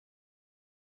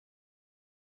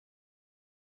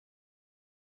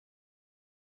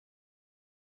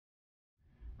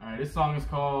Alright, this song is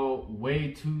called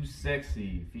Way Too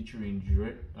Sexy, featuring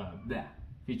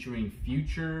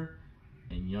Future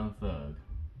and Young Thug.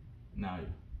 Now,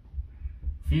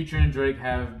 Future and Drake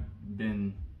have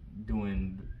been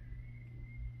doing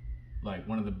like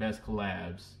one of the best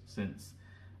collabs since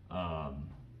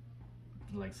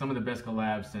like some of the best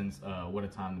collabs since What a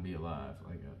Time to Be Alive,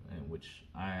 like which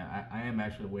I am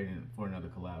actually waiting for another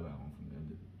collab album from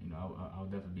them. You know, I'll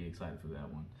definitely be excited for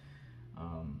that one.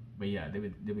 But yeah, they've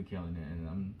been killing it, and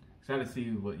I'm excited to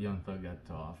see what Young Thug got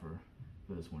to offer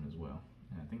for this one as well.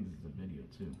 And I think this is a video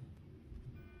too.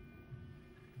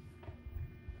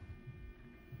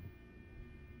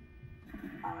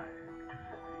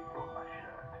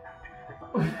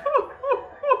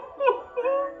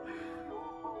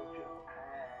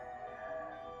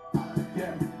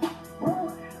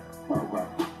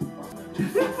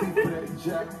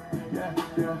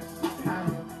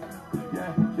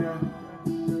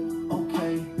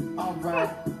 Okay, alright,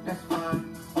 that's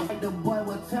fine. Okay, the boy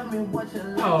will tell me what you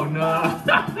like. Oh no.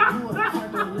 You a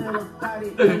type of little thotty,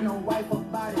 ain't no wife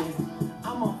about it.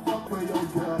 I'm a fuck for your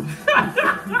girl. Too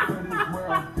sexy for this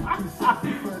world, too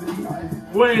sexy for this life.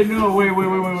 Wait, no, wait.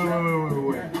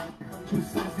 Too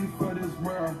sexy for this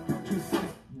world, too sexy.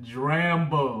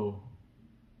 Drambo,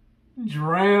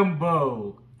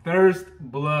 Thirst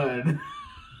Blood.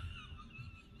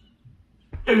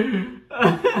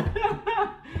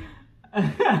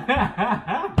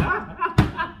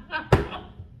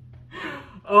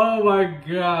 Oh my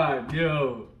god,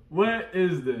 yo, what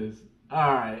is this?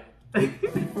 All right.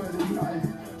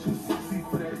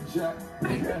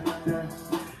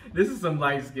 This is some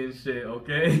light skin shit,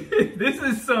 okay? This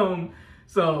is some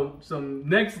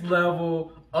next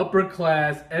level, upper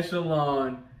class,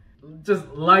 echelon, just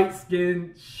light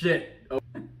skin shit.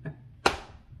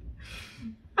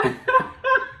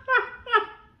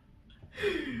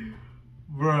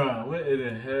 Bruh, what in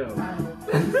the hell?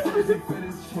 Too sexy for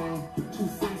this chain, too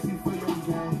sexy for your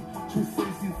game, too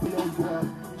sexy for your girl,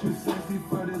 too sexy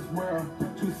for this world,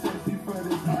 too sexy for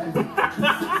this life, too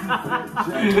sexy for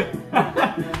that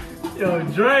jacket. Yo,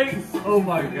 Drake, oh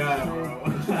my god, bro.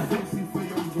 Too sexy for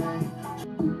your game.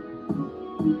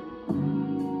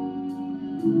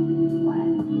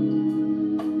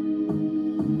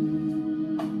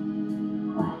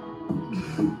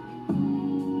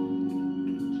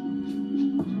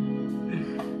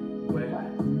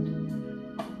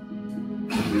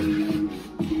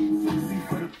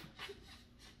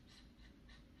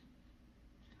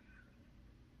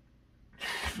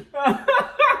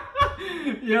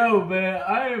 Yo, man,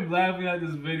 I am laughing at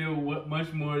this video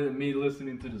much more than me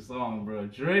listening to the song, bro.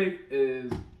 Drake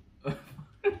is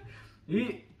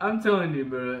I'm telling you,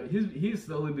 bro, he's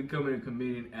slowly becoming a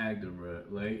comedian actor, bro.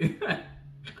 Like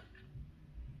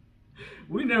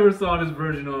we never saw this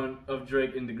version of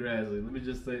Drake in Degrassi. Let me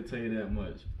just tell you that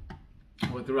much.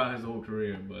 Well, throughout his whole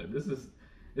career, but this is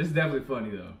definitely funny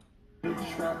though. Too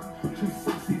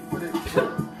sexy for that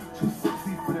jack, too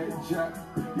sexy for that jack,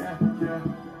 yeah.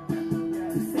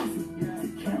 Too sexy, yeah.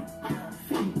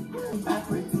 I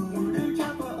pray to you, the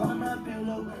chopper on my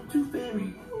pillow, too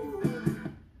fairy.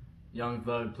 Young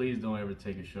Thug, please don't ever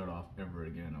take your shirt off ever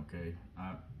again, okay?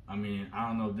 I mean, I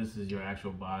don't know if this is your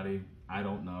actual body. I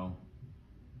don't know.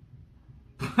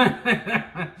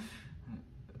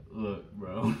 Look,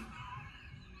 bro.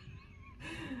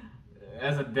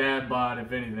 That's a dad bod,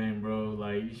 if anything, bro.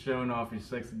 Like, you showing off your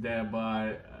sexy dad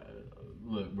bod.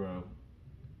 Look, bro.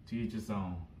 To each his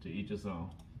own. To each his own.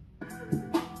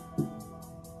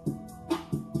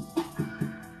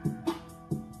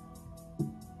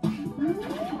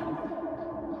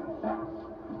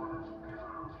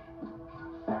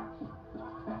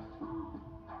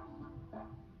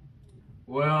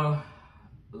 Well,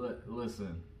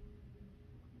 listen.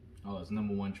 Oh, it's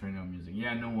 #1 trending on music.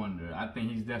 Yeah, no wonder. I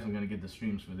think he's definitely gonna get the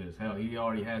streams for this. Hell, he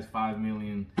already has 5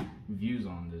 million views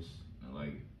on this.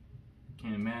 Like,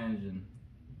 can't imagine.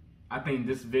 I think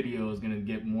this video is gonna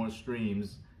get more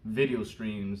streams, video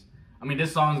streams. I mean,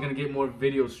 this song is gonna get more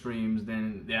video streams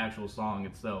than the actual song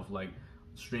itself, like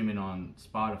streaming on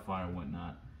Spotify or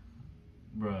whatnot.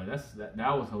 Bruh,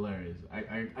 that was hilarious.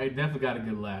 I definitely got a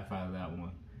good laugh out of that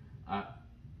one.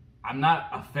 I'm not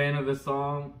a fan of this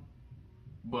song,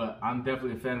 but I'm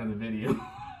definitely a fan of the video.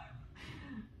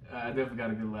 I definitely got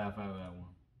a good laugh out of that one.